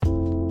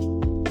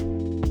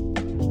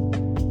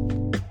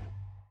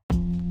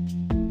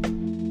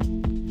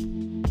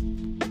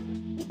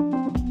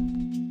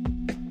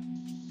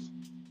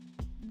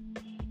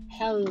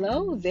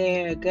Hello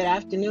there. Good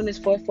afternoon. It's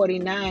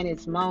 4:49.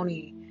 It's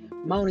Moni.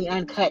 Moni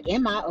Uncut.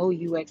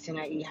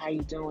 MIOUXNIE. How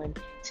you doing?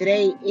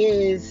 Today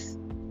is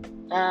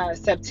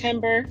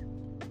September.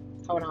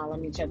 Hold on, let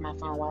me check my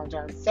phone while I'm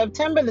driving.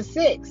 September the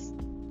 6th.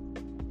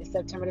 It's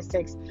September the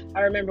 6th.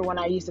 I remember when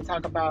I used to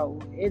talk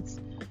about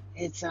it's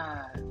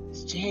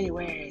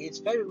January, it's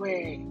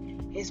February,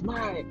 it's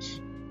March.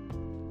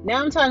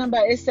 Now I'm talking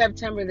about it's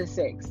September the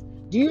 6th.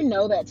 Do you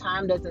know that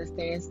time doesn't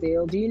stand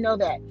still? Do you know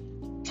that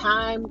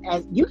time,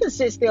 as you can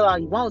sit still all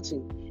you want to,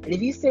 and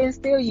if you sit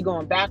still, you're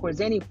going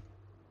backwards anyway.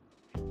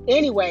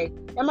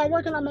 Am I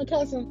working on my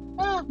cussing?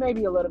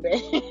 Maybe a little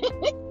bit.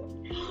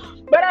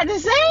 But at the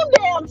same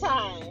damn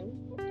time,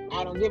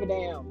 I don't give a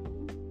damn,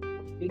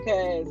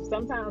 because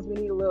sometimes we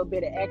need a little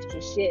bit of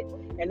extra shit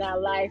in our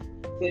life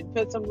to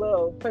put some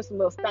little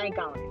stank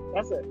on it.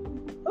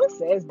 Who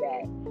says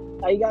that?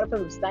 Oh, you gotta put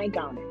some stank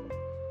on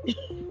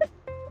it.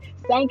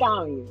 Stank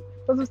on you.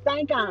 Put some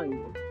stank on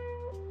you.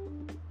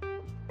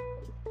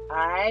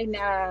 Alright,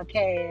 now,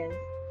 Cass.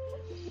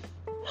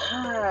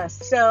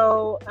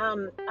 So,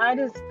 I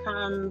just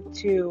come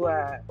to,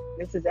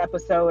 this is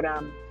episode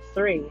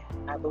 3,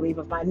 I believe,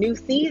 of my new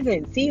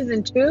season.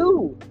 Season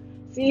 2.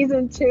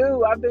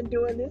 I've been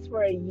doing this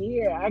for a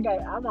year.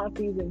 I'm on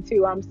season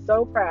 2. I'm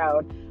so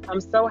proud.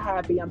 I'm so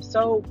happy. I'm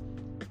so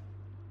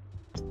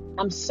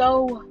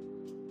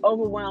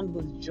overwhelmed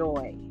with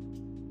joy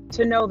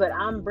to know that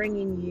I'm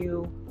bringing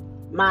you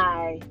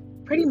my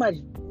pretty much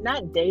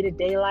not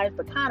day-to-day life,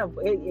 but kind of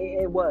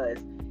it was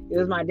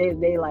my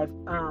day-to-day life,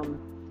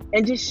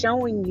 and just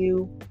showing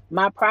you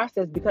my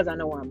process, because I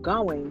know where I'm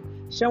going,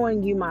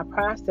 showing you my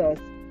process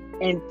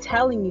and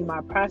telling you my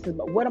process.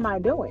 But what am I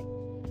doing?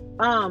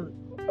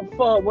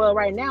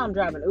 Right now I'm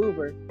driving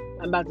Uber.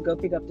 I'm about to go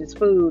pick up this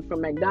food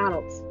from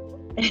McDonald's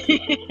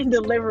and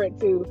deliver it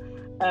to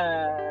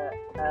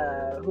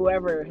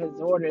whoever has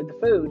ordered the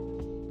food.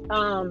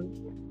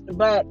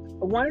 But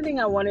one thing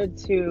I wanted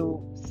to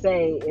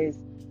say is,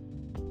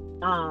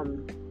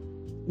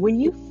 when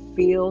you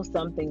feel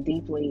something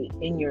deeply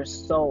in your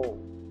soul,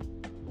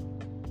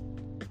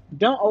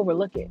 don't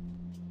overlook it.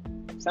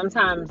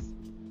 Sometimes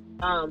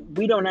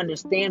we don't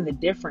understand the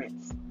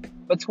difference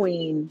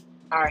between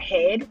our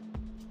head,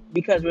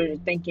 because we're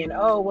thinking,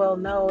 oh, well,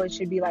 no, it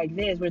should be like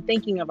this. We're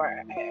thinking of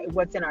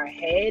what's in our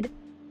head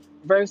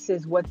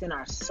versus what's in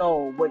our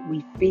soul, what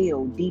we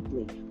feel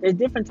deeply. There's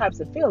different types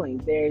of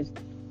feelings. There's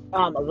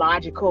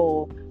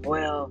logical,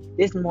 well,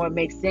 this more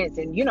makes sense.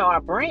 And, our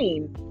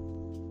brain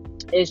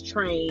is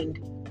trained,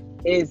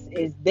 is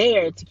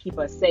there to keep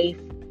us safe,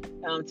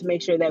 to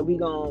make sure that we're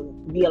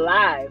going to be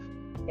alive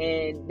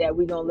and that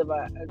we're going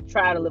to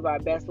try to live our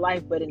best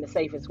life, but in the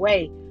safest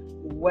way.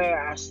 Where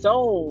our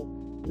soul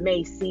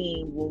may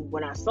seem,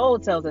 when our soul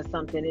tells us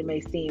something, it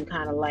may seem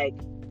kind of like,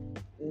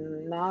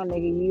 no,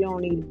 nigga, you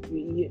don't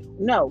need,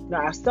 no,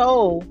 our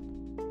soul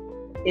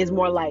is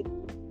more like,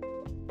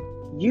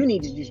 you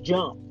need to just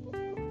jump.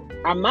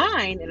 Our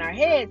mind and our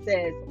head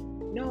says,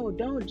 no,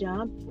 don't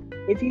jump.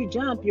 If you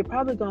jump, you're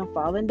probably going to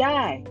fall and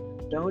die.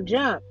 Don't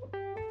jump.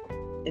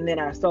 And then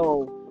our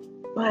soul,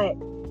 but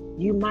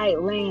you might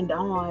land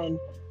on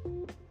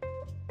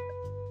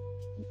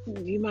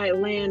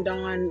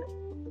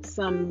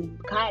some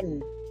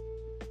cotton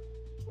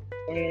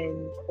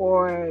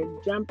or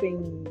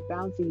jumping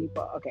bouncy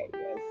ball. Okay,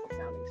 yes,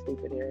 sounding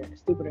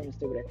stupider and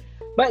stupider.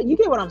 But you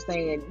get what I'm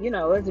saying.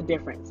 There's a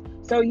difference.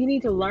 So you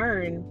need to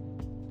learn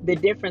the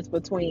difference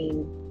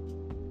between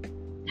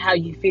how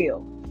you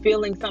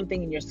feeling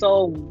something in your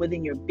soul,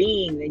 within your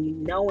being, and you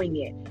knowing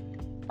it,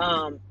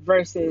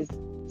 versus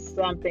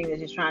something that's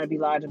just trying to be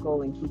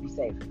logical and keep you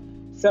safe.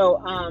 So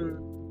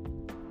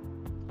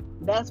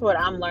that's what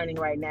I'm learning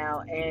right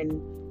now.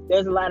 And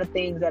there's a lot of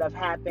things that have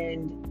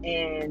happened,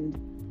 and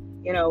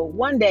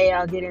one day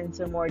I'll get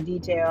into more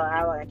detail.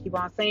 I keep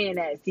on saying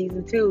that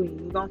season 2,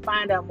 you're gonna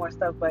find out more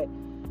stuff, but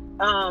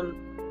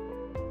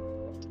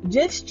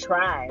just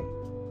try.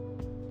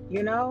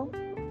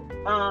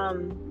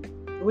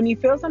 When you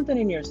feel something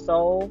in your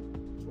soul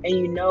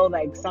and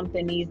like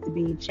something needs to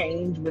be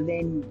changed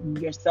within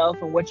yourself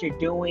and what you're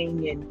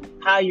doing and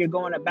how you're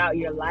going about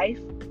your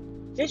life,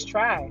 just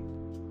try.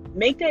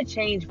 Make that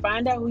change.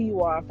 Find out who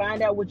you are.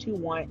 Find out what you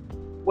want,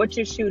 what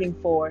you're shooting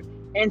for,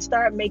 and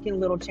start making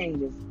little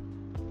changes.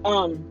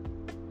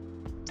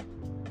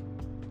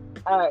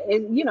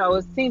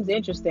 It seems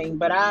interesting,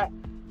 but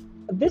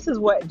this is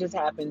what just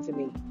happened to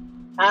me.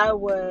 I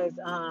was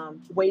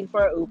waiting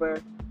for an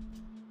Uber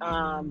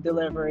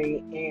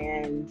delivery,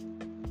 and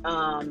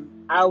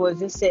I was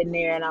just sitting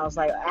there, and I was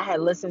like, I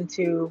had listened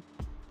to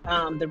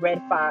the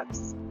Red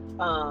Fox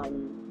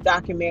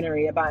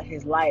documentary about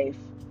his life.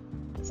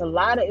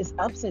 It's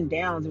ups and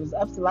downs. It was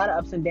a lot of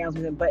ups and downs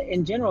with him, but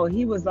in general,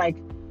 he was like,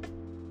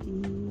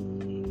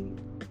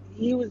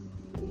 he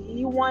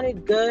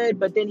wanted good,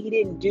 but then he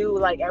didn't do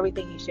like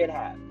everything he should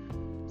have.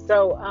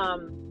 So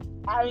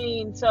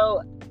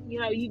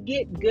you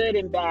get good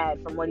and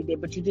bad from what he did,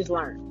 but you just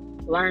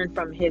learn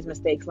from his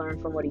mistakes, learn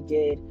from what he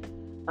did,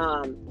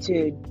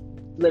 to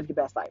live your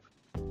best life.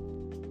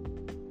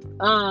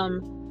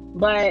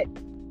 But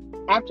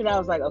after that, I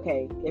was like,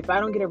 okay, if I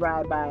don't get a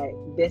ride by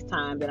this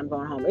time, then I'm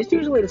going home. It's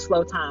usually the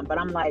slow time, but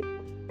I'm like,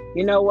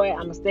 you know what?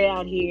 I'm gonna stay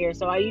out here.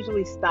 So I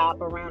usually stop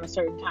around a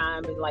certain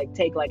time and like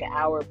take like an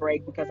hour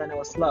break because I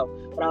know it's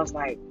slow. But I was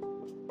like,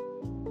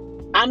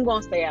 I'm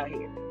gonna stay out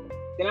here.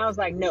 Then I was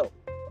like, no,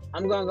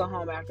 I'm gonna go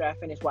home after I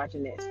finish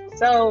watching this.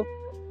 So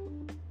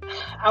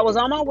I was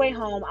on my way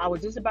home. I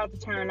was just about to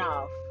turn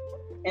off,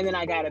 and then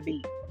I got a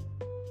beep.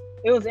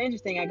 It was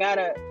interesting. I got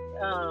a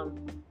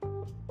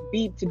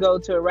beep to go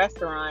to a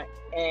restaurant,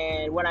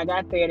 and when I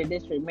got there, the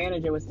district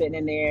manager was sitting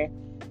in there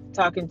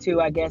talking to,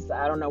 I guess,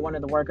 I don't know, one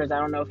of the workers. I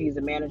don't know if he's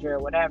a manager or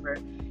whatever.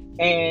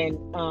 And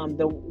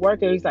the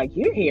worker, he's like,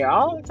 you're here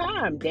all the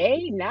time,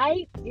 day,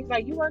 night. He's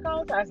like, you work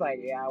all the time? I was like,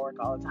 yeah, I work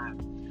all the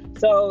time.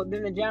 So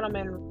then the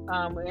gentleman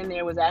in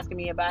there was asking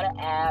me about an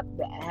app.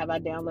 Have I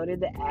downloaded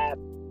the app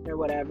or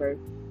whatever?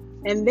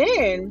 And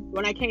then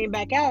when I came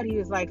back out, he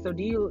was like, so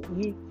do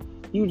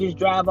you just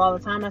drive all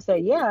the time? I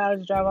said, yeah, I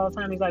just drive all the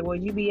time. He's like, well,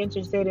 you be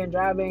interested in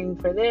driving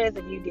for this,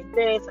 and you get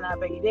this, and I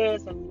pay you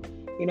this, and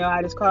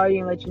I just call you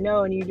and let you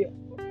know, and you do.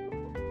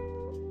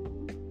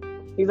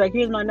 He's like,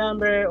 here's my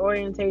number,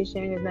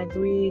 orientation is next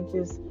week,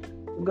 just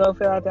go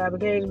fill out the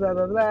application, blah,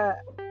 blah, blah,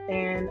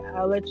 and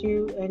I'll let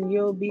you, and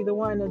you'll be the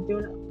one that's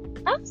doing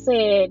it. I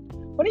said,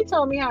 when he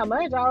told me how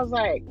much, I was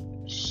like,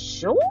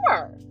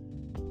 sure.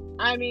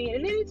 I mean,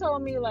 and then he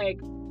told me, like,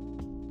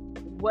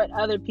 what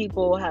other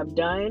people have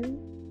done,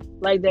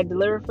 like, that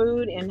deliver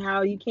food, and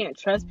how you can't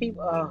trust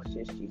people. Oh,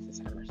 just Jesus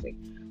have mercy.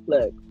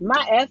 Look,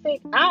 my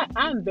ethic,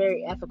 I'm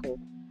very ethical.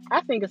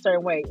 I think a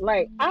certain way.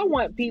 Like, I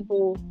want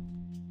people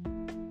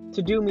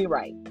to do me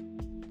right.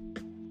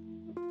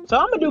 So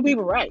I'm gonna do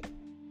people right.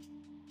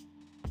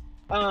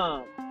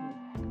 I'll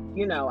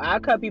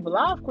cut people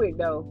off quick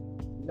though.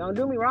 Don't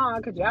do me wrong,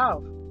 I'll cut you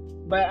off.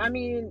 But I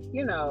mean,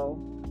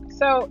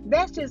 so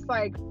that's just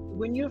like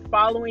when you're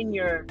following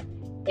your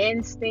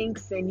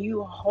instincts and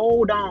you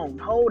hold on.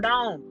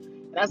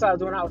 That's what I was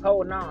doing. I was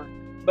holding on.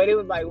 But it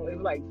was like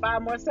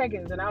 5 more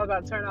seconds and I was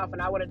about to turn off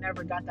and I would have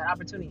never got that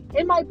opportunity.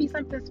 It might be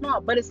something small,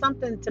 but it's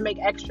something to make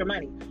extra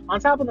money. On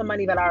top of the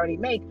money that I already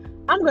make,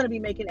 I'm going to be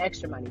making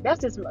extra money.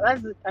 That's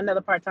another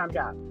part-time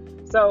job.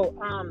 So,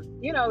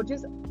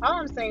 just all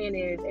I'm saying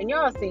is, and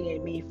y'all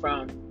seeing me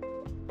from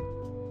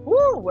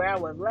where I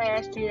was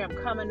last year. I'm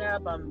coming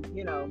up. I'm,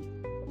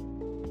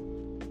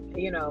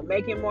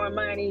 making more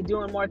money,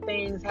 doing more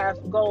things,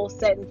 have goals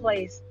set in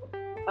place.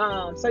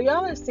 So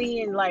y'all are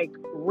seeing like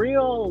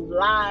real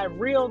live,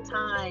 real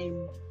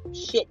time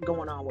shit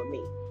going on with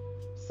me.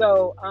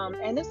 So,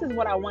 and this is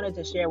what I wanted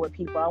to share with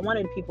people. I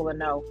wanted people to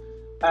know,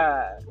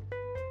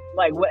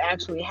 like what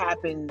actually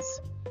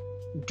happens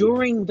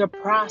during the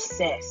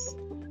process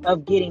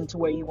of getting to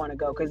where you want to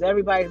go. Because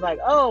everybody's like,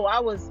 oh, I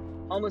was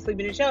almost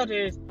sleeping in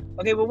shelters.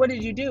 Okay, well, what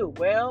did you do?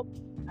 Well,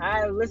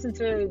 I listened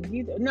to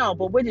you. No,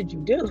 but what did you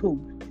do?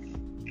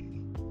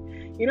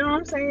 You know what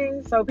I'm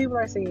saying? So people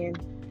are seeing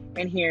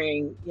and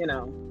hearing,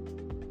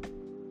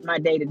 my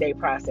day-to-day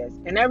process.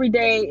 And every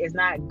day is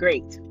not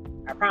great.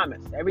 I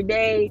promise. Every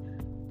day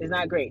is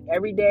not great.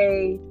 Every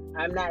day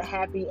I'm not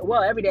happy.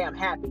 Well, every day I'm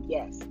happy,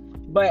 yes.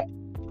 But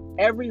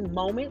every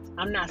moment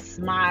I'm not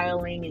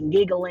smiling and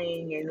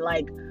giggling and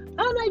like,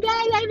 oh my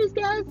God, life is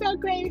going so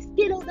great.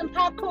 Skittles and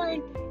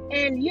popcorn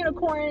and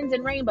unicorns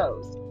and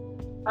rainbows.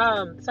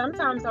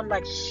 Sometimes I'm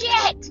like,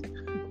 shit.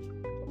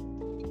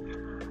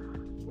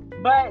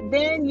 But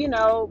then,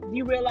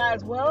 you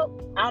realize, well,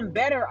 I'm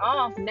better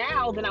off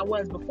now than I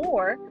was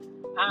before.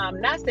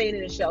 I'm not staying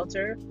in a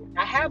shelter.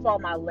 I have all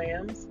my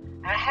limbs.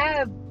 I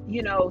have,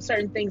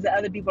 certain things that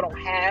other people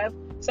don't have.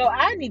 So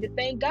I need to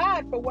thank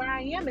God for where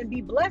I am and be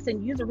blessed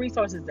and use the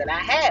resources that I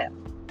have.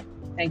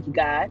 Thank you,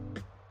 God.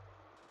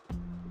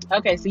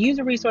 Okay, so use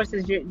the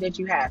resources that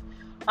you have.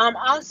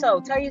 Also,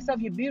 tell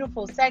yourself you're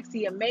beautiful,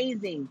 sexy,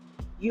 amazing.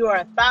 You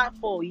are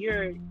thoughtful.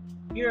 You're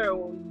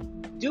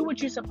do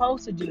what you're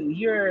supposed to do.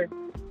 You're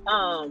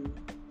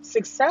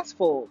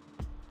successful.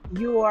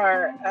 You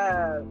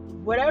are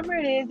whatever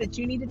it is that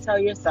you need to tell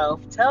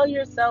yourself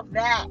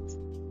that.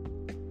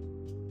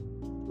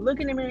 Look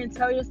in the mirror and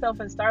tell yourself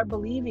and start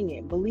believing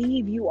it.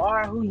 Believe you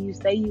are who you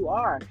say you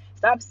are.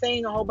 Stop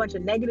saying a whole bunch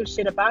of negative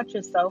shit about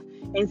yourself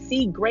and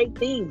see great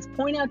things.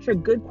 Point out your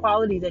good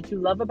qualities that you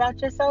love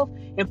about yourself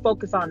and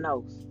focus on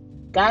those.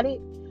 Got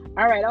it?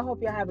 All right. I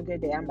hope y'all have a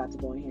good day. I'm about to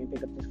go in here and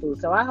pick up this food.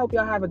 So I hope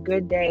y'all have a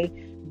good day.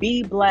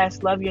 Be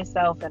blessed. Love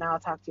yourself. And I'll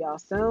talk to y'all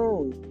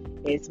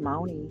soon. It's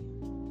Moni.